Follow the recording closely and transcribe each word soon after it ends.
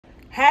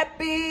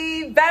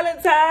Happy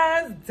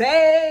Valentine's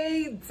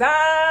Day,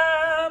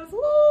 Dimes.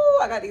 Woo,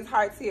 I got these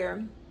hearts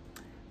here.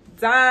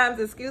 Dimes,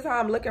 excuse how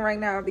I'm looking right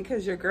now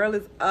because your girl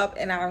is up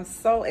and I'm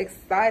so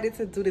excited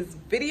to do this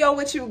video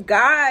with you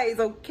guys,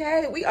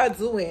 okay? We are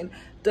doing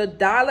the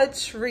Dollar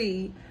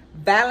Tree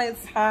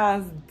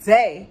Valentine's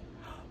Day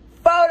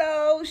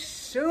photo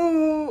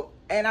shoot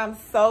and I'm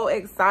so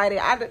excited.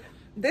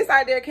 This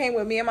idea came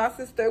with me and my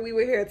sister. We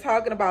were here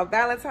talking about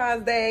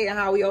Valentine's Day and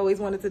how we always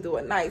wanted to do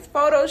a nice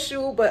photo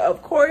shoot. But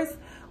of course,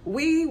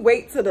 we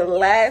wait to the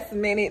last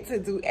minute to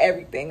do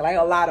everything, like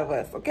a lot of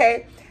us,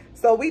 okay?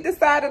 So we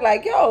decided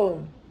like,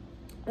 yo,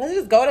 let's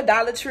just go to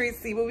Dollar Tree,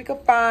 see what we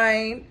could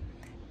find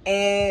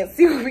and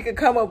see what we could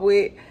come up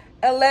with.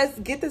 And let's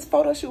get this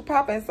photo shoot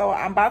popping. So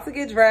I'm about to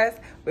get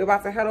dressed. We're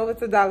about to head over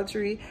to Dollar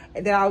Tree.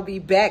 And then I'll be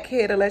back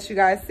here to let you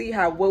guys see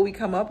what we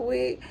come up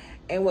with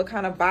and what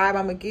kind of vibe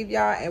I'm gonna give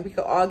y'all, and we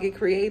could all get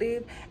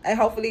creative, and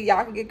hopefully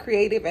y'all can get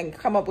creative and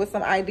come up with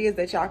some ideas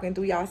that y'all can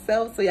do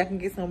yourself so y'all can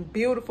get some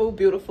beautiful,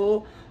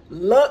 beautiful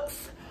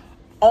looks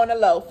on the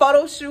low.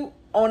 Photo shoot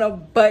on a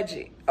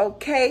budget,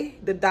 okay?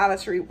 The Dollar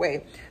Tree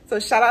way. So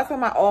shout out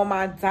to all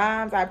my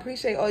dimes. I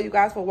appreciate all you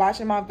guys for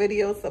watching my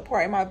videos,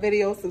 supporting my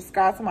videos,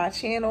 subscribe to my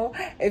channel.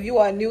 If you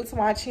are new to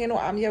my channel,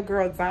 I'm your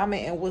girl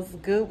Dymon, and what's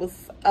good,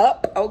 what's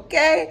up,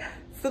 okay?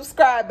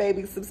 Subscribe,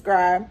 baby,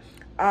 subscribe.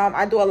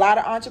 I do a lot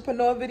of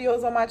entrepreneur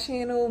videos on my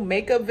channel,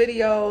 makeup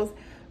videos,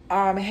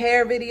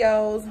 hair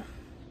videos,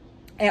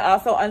 and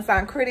also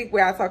Unsigned Critic,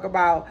 where I talk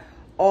about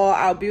all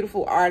our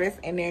beautiful artists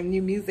and their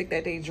new music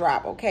that they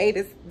drop,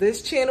 okay?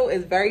 This channel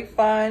is very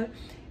fun,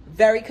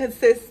 very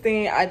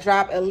consistent. I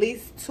drop at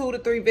least 2 to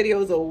 3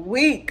 videos a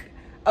week,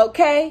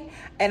 okay?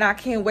 And I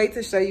can't wait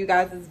to show you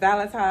guys this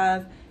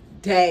Valentine's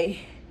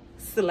Day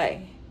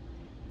slay.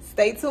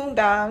 Stay tuned,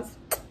 dimes.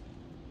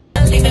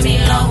 Leaving me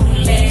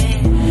lonely.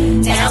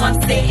 Now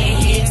I'm sitting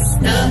here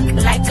stuck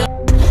like a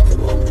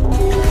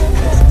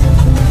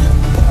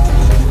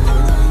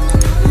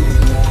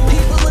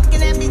people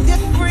looking at me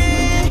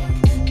different.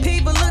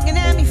 People looking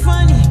at me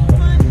funny.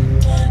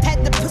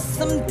 Had to put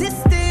some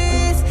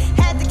distance.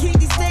 Had to keep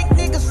these fake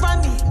niggas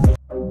from me.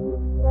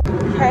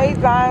 Hey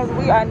guys,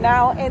 we are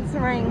now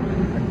entering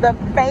the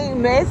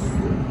famous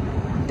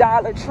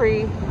Dollar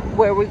Tree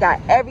where we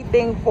got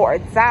everything for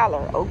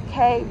 $1,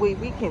 okay? Where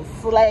we can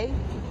slay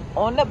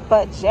on the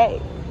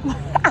budget.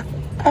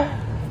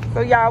 So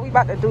y'all, we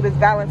about to do this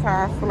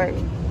Valentine's slay.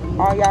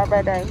 Are y'all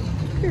ready?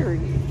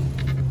 Period.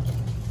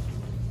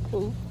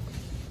 Cool.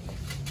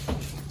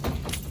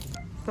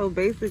 So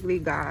basically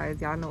guys,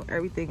 y'all know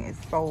everything is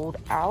sold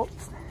out,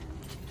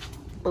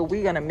 but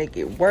we're gonna make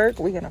it work.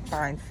 We're gonna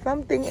find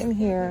something in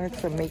here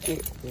to make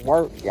it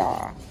work,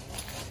 y'all.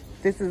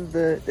 This is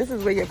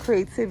where your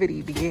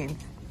creativity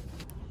begins.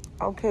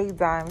 Okay,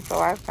 Dime, so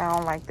I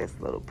found like this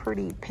little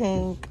pretty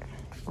pink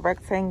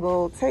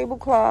rectangle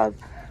tablecloth.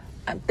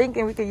 I'm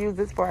thinking we could use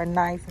this for a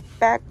nice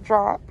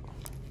backdrop.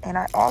 And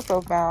I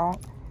also found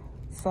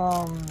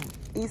some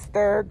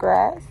Easter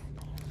grass.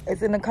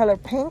 It's in the color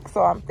pink,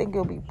 so I'm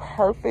thinking it'll be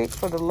perfect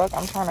for the look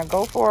I'm trying to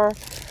go for.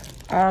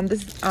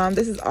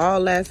 This is all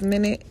last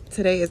minute.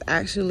 Today is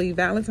actually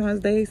Valentine's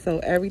Day, so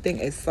everything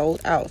is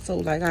sold out. So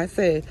like I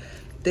said,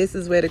 this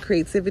is where the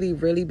creativity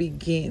really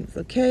begins,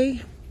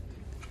 okay?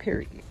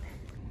 Period.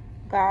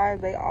 Guys,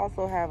 they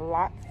also have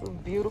lots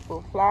of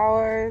beautiful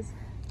flowers.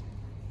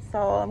 So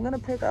I'm gonna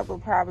pick up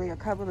probably a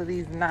couple of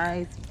these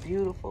nice,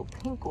 beautiful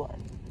pink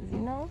ones, you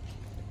know?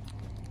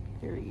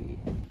 Period.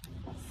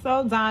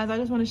 So guys, I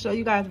just want to show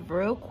you guys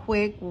real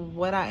quick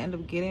what I end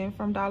up getting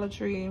from Dollar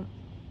Tree.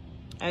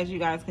 As you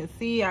guys can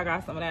see, I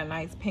got some of that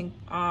nice pink,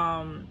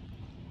 I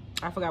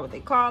forgot what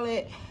they call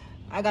it.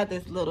 I got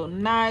this little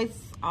nice,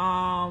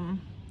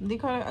 they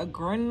call it a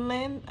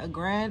girlin.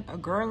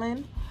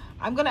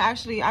 I'm gonna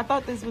I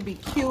thought this would be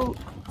cute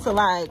to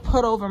like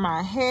put over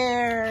my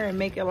hair and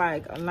make it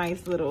like a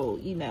nice little,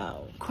 you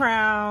know,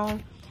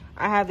 crown.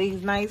 I have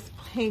these nice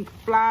pink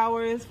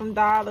flowers from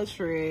Dollar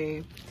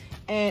Tree.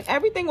 And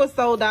everything was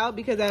sold out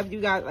because as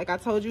you guys, like I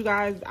told you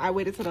guys, I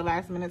waited till the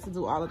last minute to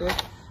do all of this.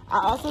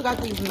 I also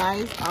got these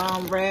nice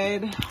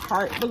red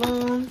heart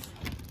balloons.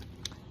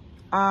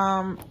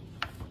 I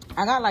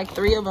got like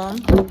 3 of them.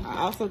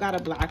 I also got a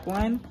black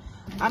one.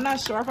 I'm not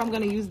sure if I'm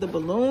gonna use the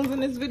balloons in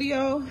this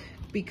video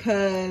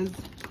because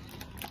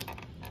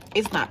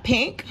it's not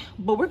pink,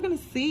 but we're gonna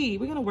see.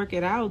 We're gonna work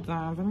it out,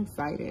 Dons. I'm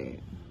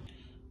excited.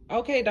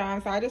 Okay,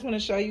 Don, so I just want to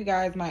show you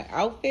guys my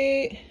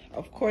outfit.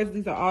 Of course,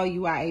 these are all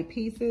UIA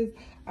pieces.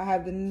 I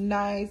have the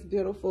nice,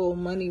 beautiful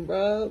money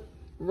robe.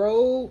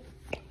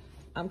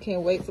 I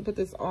can't wait to put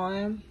this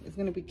on. It's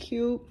gonna be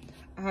cute.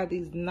 I have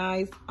these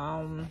nice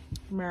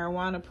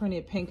marijuana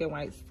printed pink and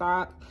white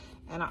socks,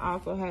 and I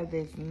also have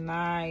this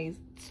nice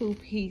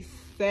 2-piece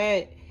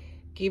set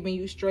giving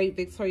you straight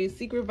Victoria's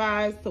Secret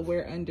vibes to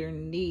wear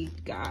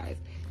underneath, guys.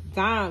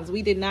 Dimes,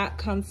 we did not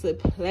come to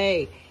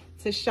play.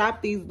 To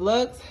shop these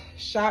looks,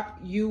 shop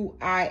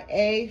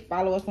UIA.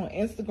 Follow us on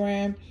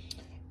Instagram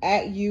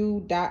at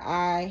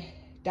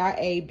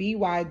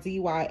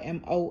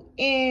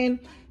u.i.abydymon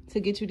to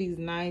get you these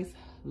nice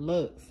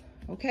looks.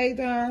 Okay,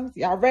 Dimes,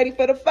 y'all ready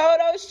for the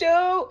photo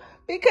shoot?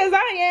 Because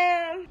I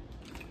am.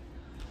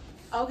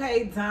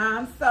 Okay,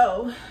 Dimes,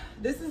 so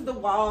this is the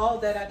wall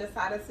that I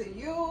decided to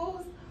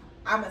use.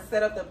 I'm gonna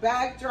set up the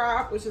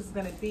backdrop, which is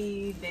gonna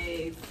be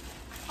this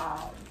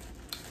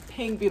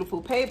pink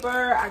beautiful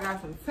paper. I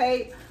got some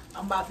tape.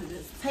 I'm about to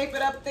just tape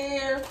it up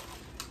there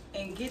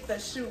and get the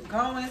shoot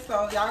going.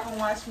 So y'all can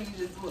watch me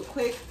just do a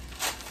quick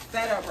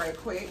setup right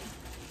quick,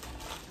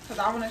 because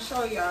I want to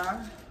show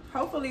y'all.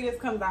 Hopefully this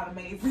comes out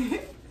amazing.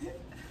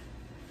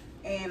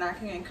 And I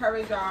can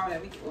encourage y'all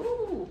that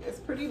ooh, it's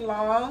pretty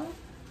long.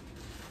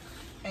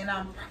 And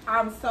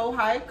I'm so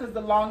hyped, because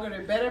the longer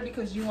the better,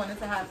 because you wanted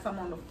to have some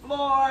on the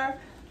floor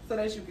so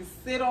that you can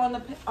sit on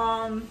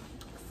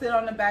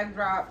the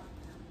backdrop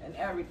and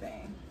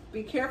everything.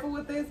 Be careful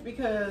with this,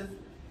 because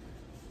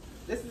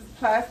this is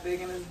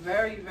plastic and it's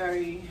very,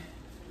 very,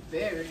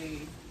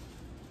 very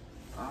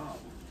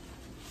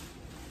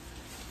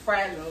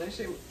fragile. This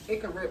shit,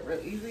 it could rip real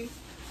easy.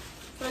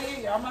 So yeah,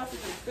 y'all, I'm about to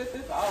just fit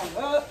this all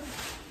up.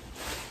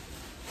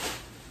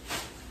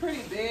 It's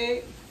pretty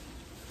big,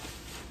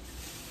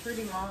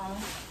 pretty long.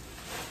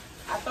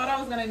 I thought I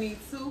was gonna need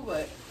two,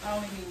 but I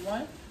only need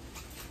one.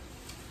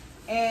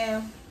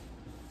 And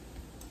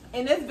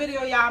in this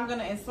video, y'all, I'm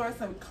gonna insert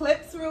some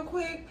clips real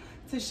quick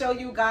to show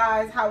you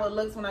guys how it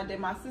looks when I did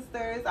my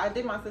sisters. I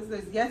did my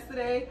sisters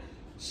yesterday.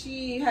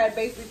 She had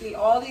basically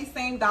all these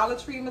same Dollar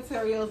Tree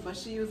materials, but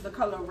she used the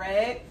color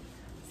red.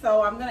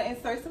 So I'm gonna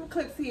insert some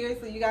clips here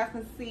so you guys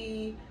can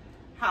see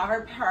how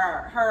her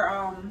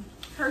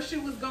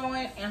shoot was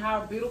going and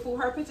how beautiful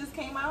her pictures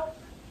came out.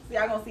 So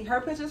y'all gonna see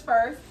her pictures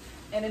first,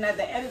 and then at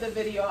the end of the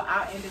video,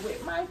 I'll end it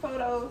with my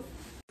photos.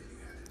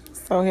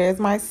 So here's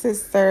my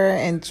sister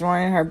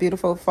enjoying her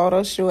beautiful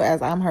photo shoot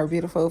as I'm her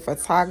beautiful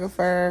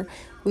photographer.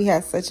 We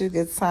had such a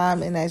good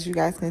time, and as you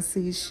guys can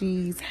see,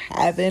 she's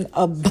having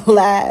a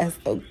blast,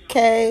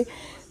 okay?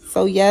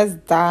 So yes,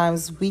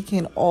 Dimes, we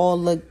can all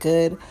look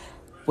good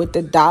with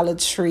the Dollar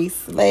Tree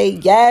sleigh.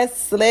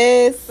 Yes,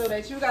 Liz. So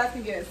that you guys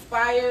can get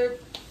inspired.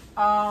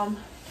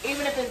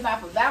 Even if it's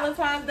not for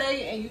Valentine's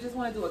Day and you just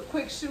want to do a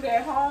quick shoot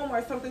at home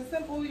or something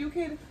simple, you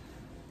can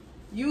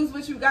use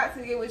what you got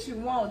to get what you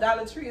want.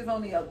 Dollar Tree is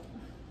only a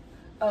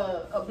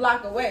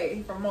block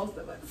away from most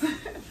of us.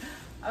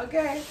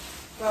 Okay,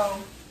 so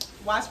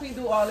watch me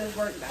do all this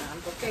work,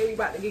 Dimes. Okay, we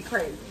about to get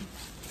crazy.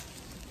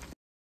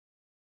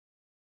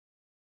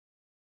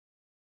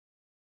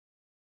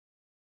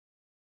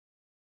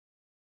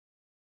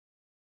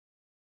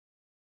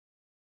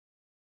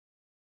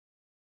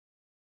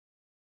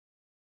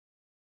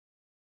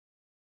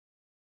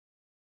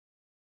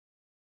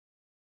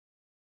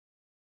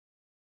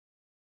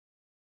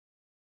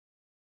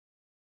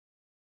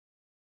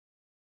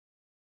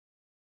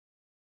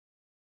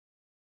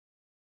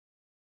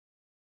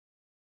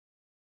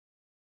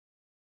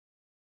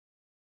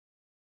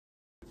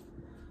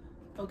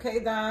 Okay,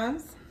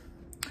 Dimes,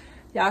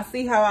 y'all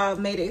see how I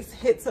made it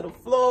hit to the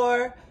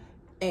floor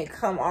and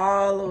come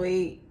all the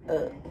way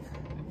up.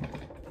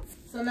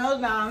 So now,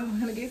 Dimes, I'm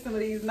gonna get some of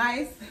these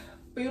nice,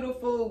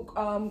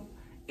 beautiful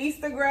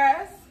Easter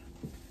grass,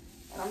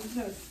 and I'm just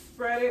gonna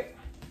spread it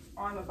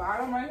on the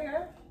bottom right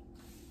here,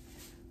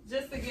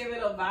 just to give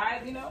it a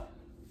vibe, you know.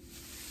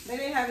 They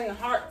didn't have any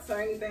hearts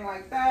or anything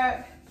like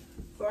that,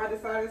 so I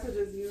decided to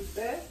just use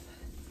this.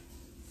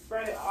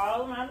 Spread it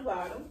all around the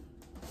bottom.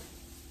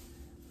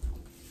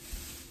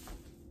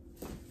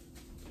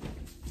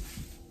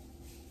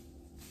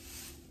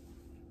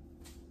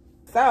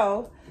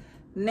 So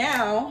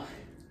now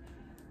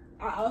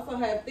I also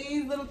have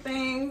these little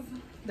things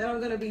that I'm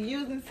gonna be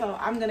using, so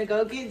I'm gonna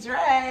go get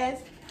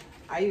dressed.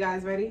 Are you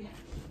guys ready?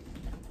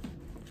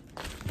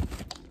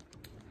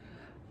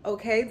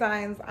 Okay,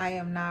 Dimes, I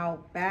am now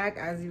back.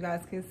 As you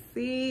guys can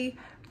see,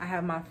 I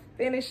have my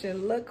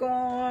finishing look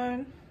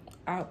on.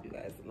 I hope you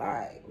guys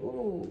like.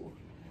 Ooh,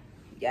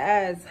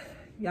 yes.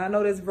 Y'all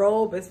know this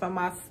robe is from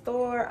my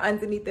store,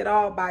 Underneath It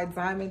All by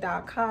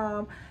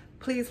Dymon.com.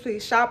 Please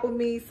shop with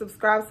me.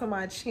 Subscribe to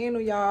my channel,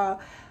 y'all.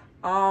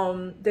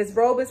 This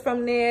robe is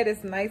from there.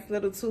 This nice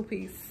little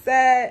two-piece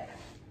set.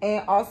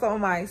 And also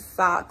my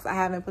socks. I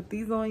haven't put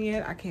these on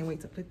yet. I can't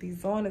wait to put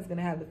these on. It's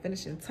gonna have the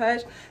finishing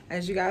touch.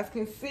 As you guys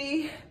can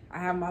see, I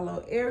have my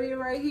little area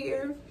right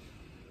here.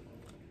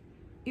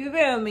 You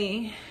feel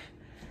me?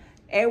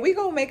 And we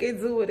gonna make it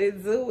do what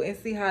it do and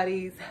see how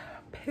these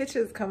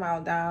pictures come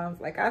out, Dimes.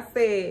 Like I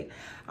said,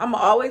 I'm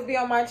gonna always be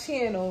on my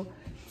channel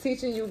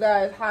teaching you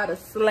guys how to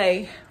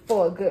slay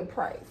for a good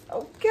price,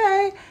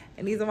 okay?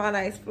 And these are my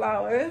nice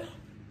flowers.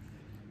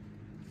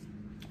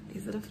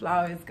 These are the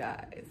flowers,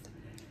 guys.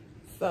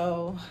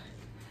 So,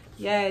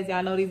 yes,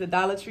 y'all know these are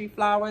Dollar Tree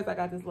flowers. I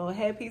got this little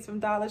headpiece from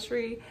Dollar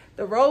Tree.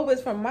 The robe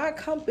is from my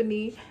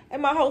company,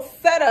 and my whole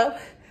setup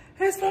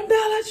is from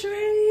Dollar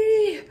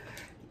Tree.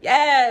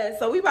 Yes,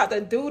 so we about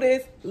to do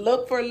this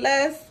look for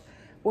less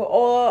with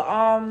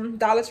all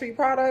Dollar Tree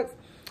products.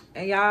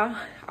 And y'all,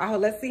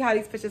 let's see how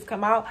these pictures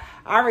come out.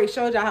 I already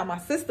showed y'all how my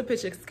sister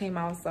pictures came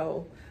out,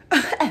 so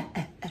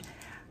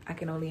I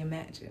can only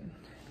imagine.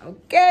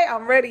 Okay,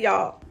 I'm ready,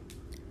 y'all.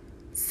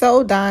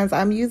 So Dimes,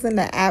 I'm using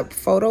the app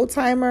Photo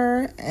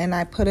Timer, and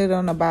I put it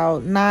on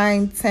about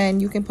 9, 10.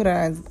 You can put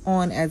it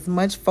on as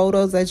much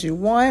photos as you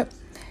want.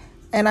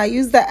 And I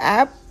use the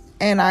app,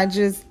 and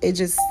it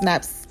just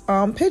snaps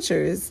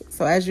pictures.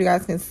 So as you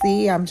guys can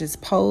see, I'm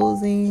just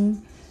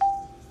posing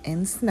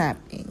and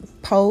snapping,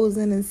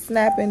 posing and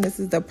snapping. This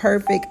is the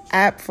perfect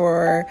app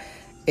for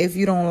if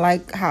you don't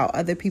like how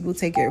other people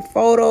take your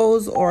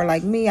photos, or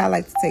like me, I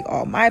like to take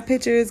all my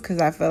pictures because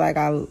I feel like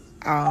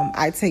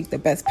I take the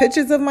best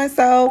pictures of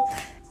myself.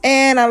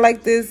 And I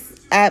like this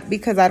app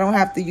because I don't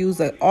have to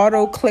use an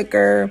auto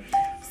clicker.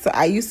 So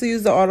I used to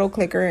use the auto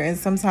clicker, and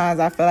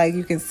sometimes I feel like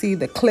you can see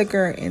the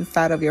clicker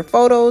inside of your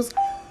photos.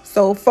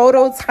 So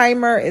Photo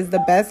Timer is the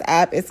best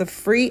app. It's a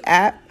free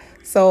app.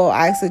 So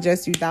I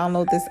suggest you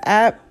download this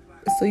app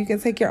so you can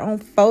take your own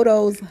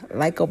photos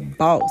like a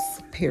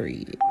boss,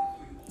 period.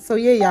 So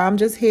yeah, y'all, I'm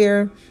just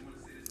here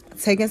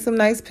taking some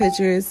nice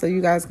pictures so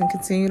you guys can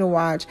continue to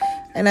watch.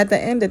 And at the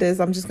end of this,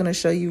 I'm just going to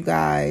show you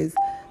guys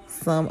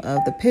some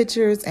of the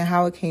pictures and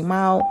how it came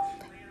out,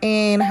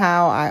 and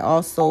how I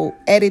also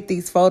edit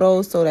these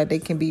photos so that they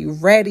can be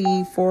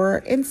ready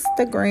for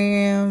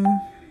Instagram.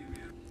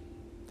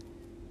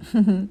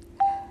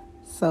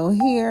 So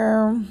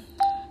here,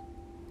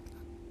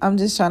 I'm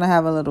just trying to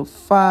have a little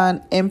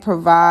fun,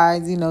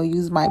 improvise,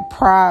 use my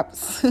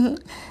props.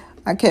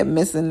 I kept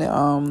missing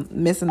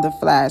the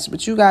flash,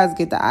 but you guys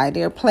get the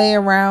idea. Play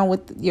around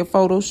with your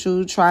photo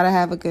shoot. Try to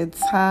have a good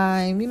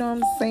time. You know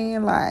what I'm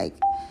saying? Like,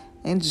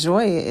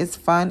 enjoy it. It's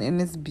fun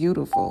and it's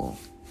beautiful.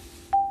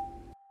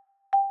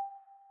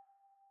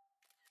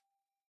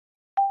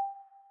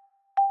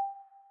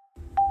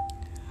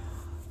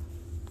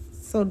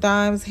 So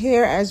Dimes,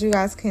 here, as you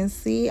guys can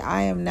see,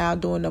 I am now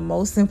doing the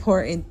most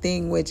important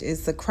thing, which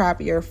is to crop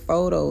your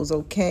photos,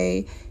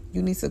 okay?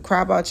 You need to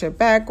crop out your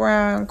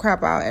background,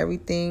 crop out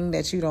everything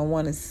that you don't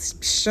want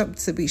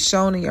to be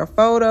shown in your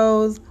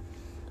photos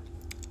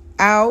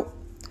out,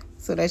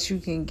 so that you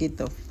can get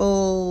the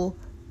full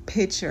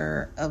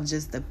picture of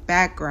just the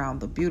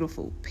background, the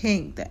beautiful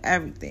pink, the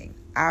everything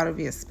out of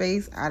your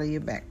space, out of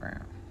your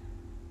background.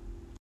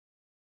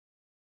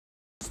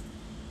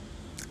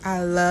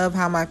 I love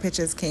how my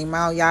pictures came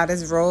out. Y'all,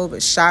 this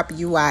robe, shop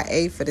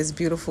UIA for this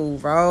beautiful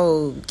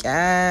robe.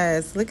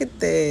 Yes, look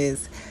at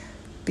this.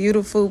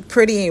 Beautiful,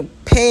 pretty,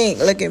 and pink.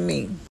 Look at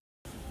me.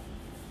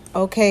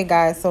 Okay,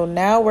 guys, so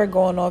now we're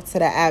going off to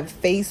the app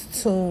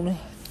Facetune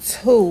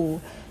 2.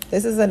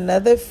 This is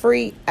another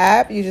free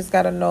app. You just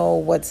got to know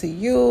what to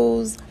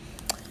use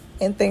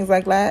and things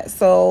like that.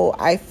 So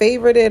I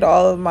favorited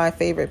all of my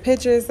favorite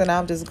pictures, and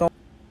I'm just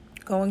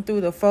going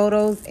through the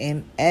photos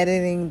and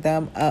editing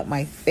them up.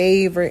 My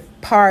favorite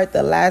part,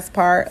 the last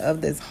part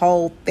of this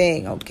whole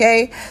thing,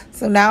 okay?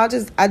 So now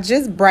I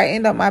just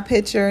brightened up my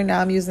picture.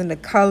 Now I'm using the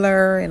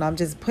color, and I'm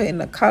just putting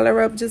the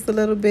color up just a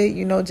little bit,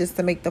 just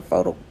to make the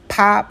photo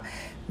pop,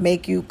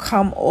 make you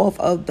come off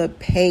of the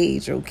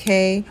page,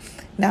 okay?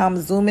 Now I'm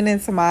zooming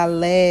into my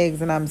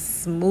legs, and I'm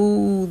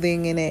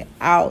smoothing it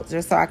out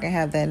just so I can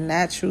have that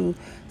natural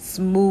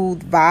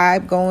smooth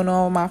vibe going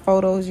on in my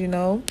photos,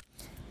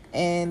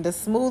 And the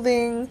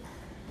smoothing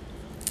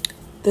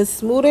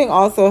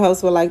also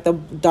helps with like the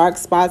dark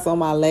spots on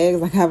my legs.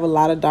 Like I have a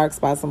lot of dark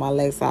spots on my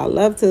legs, so I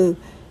love to,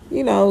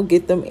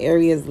 get them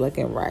areas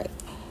looking right.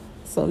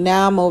 So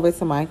now I'm over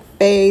to my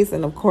face,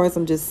 and of course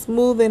I'm just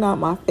smoothing out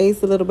my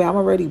face a little bit. I'm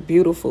already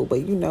beautiful,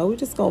 but we're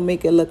just gonna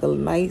make it look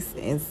nice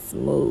and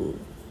smooth.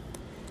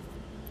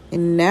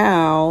 And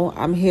now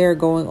I'm here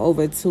going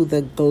over to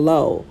the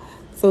glow.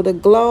 So the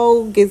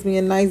glow gives me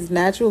a nice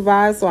natural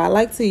vibe. So I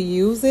like to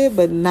use it,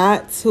 but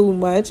not too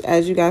much.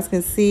 As you guys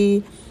can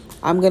see,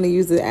 I'm going to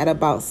use it at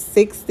about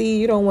 60.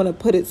 You don't want to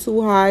put it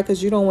too high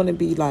because you don't want to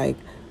be like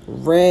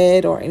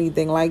red or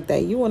anything like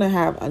that. You want to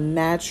have a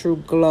natural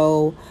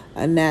glow,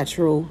 a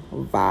natural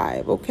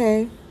vibe,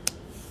 okay?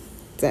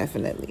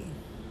 Definitely.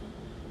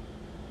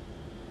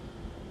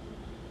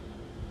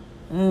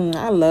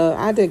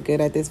 I did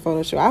good at this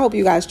photo shoot. I hope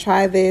you guys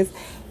try this.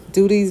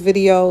 Do these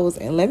videos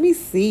and let me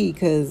see,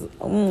 because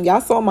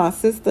y'all saw my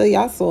sister,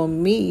 y'all saw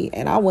me,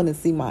 and I want to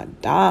see my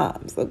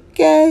Doms,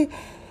 okay?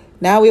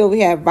 Now we over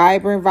here have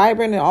vibrant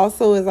and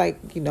also is like,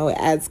 it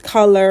adds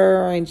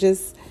color, and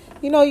just,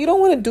 you don't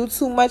want to do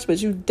too much, but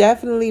you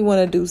definitely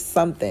want to do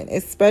something,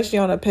 especially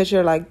on a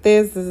picture like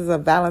this. This is a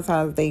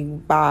Valentine's Day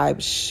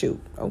vibe shoot,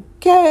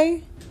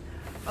 okay?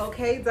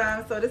 Okay,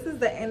 Dom, so this is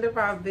the end of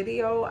our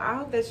video. I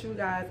hope that you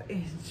guys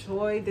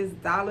enjoyed this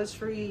Dollar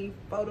Tree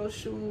photo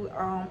shoot.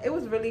 It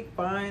was really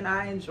fun.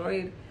 I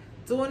enjoyed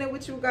doing it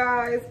with you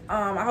guys.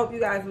 I hope you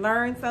guys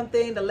learned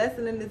something. The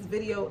lesson in this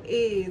video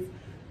is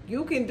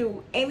you can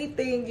do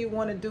anything you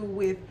want to do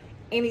with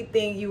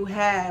anything you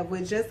have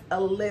with just a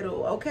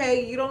little,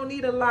 okay? You don't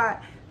need a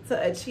lot to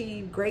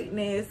achieve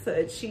greatness, to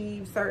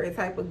achieve certain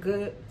type of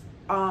good,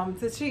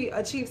 to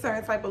achieve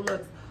certain type of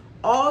looks.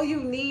 All you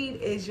need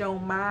is your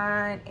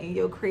mind and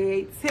your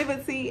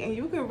creativity, and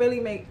you can really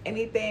make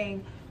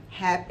anything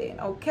happen,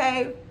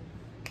 okay?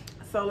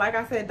 So like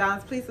I said,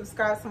 Doms, please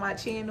subscribe to my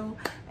channel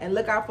and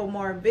look out for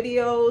more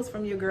videos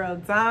from your girl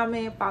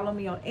Dymon. Follow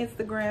me on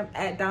Instagram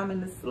at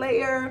Dymon the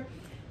Slayer,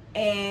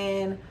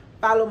 and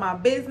follow my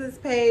business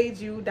page,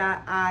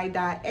 u.i.a.b.y.d.y.m.o.n.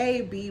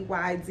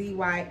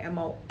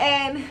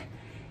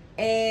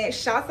 And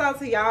shouts out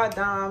to y'all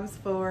Doms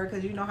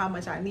because you know how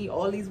much I need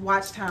all these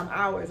watch time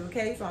hours,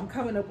 okay? So I'm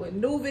coming up with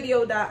new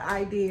video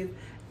ideas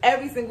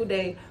every single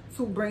day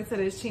to bring to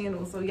this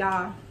channel. So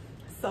y'all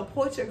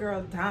support your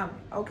girl Dymon,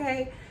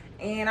 okay?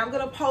 And I'm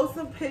gonna post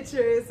some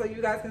pictures so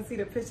you guys can see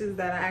the pictures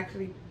that I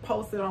actually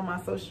posted on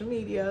my social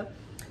media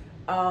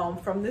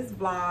from this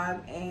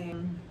vlog.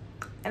 And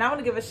I want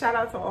to give a shout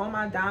out to all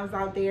my Doms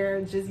out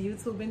there, just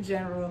YouTube in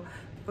general,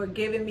 for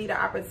giving me the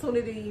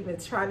opportunity to even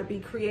try to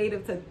be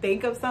creative, to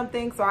think of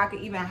something so I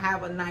could even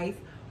have a nice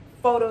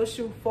photo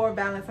shoot for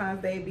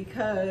Valentine's Day,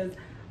 because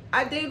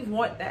I did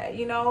want that.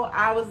 You know,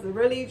 I was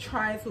really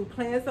trying to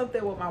plan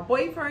something with my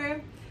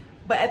boyfriend,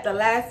 but at the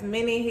last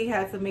minute he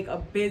had to make a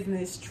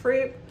business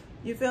trip,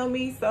 you feel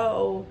me?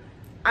 So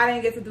I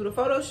didn't get to do the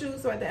photo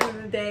shoot. So at the end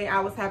of the day, I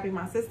was happy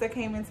my sister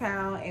came in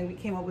town and we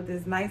came up with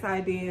this nice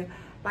idea,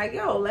 like,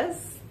 yo,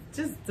 let's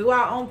just do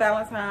our own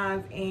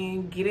Valentine's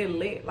and get it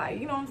lit, like,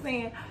 you know what I'm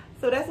saying?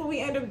 So that's what we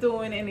ended up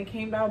doing, and it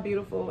came out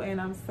beautiful, and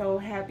I'm so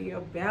happy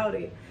about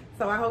it.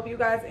 So I hope you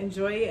guys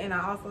enjoy it, and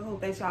I also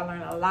hope that y'all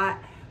learn a lot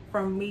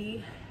from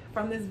me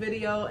from this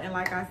video. And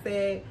like I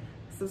said,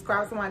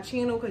 subscribe to my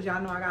channel because y'all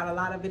know I got a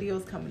lot of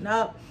videos coming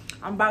up.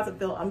 I'm about to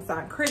film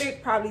Unsigned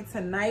Critic probably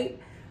tonight.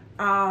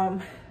 I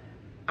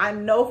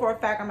know for a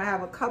fact I'm gonna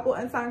have a couple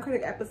Unsigned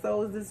Critic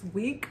episodes this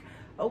week,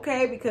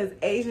 okay, because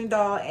Asian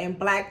Doll and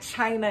Black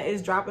China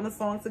is dropping a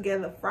song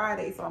together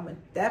Friday, so I'm gonna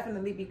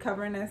definitely be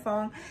covering that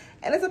song.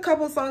 And there's a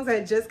couple songs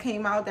that just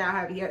came out that I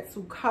have yet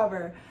to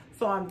cover,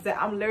 so I'm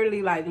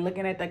literally like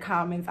looking at the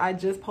comments. I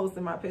just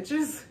posted my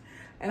pictures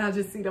and I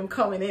just see them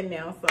coming in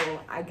now, so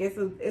I guess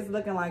it's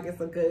looking like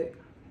it's a good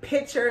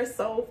picture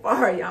so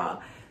far,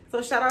 y'all.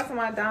 So shout out to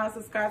my Doms,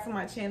 subscribe to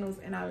my channels,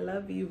 and I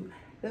love you.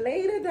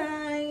 Later,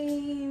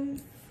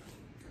 Dimes.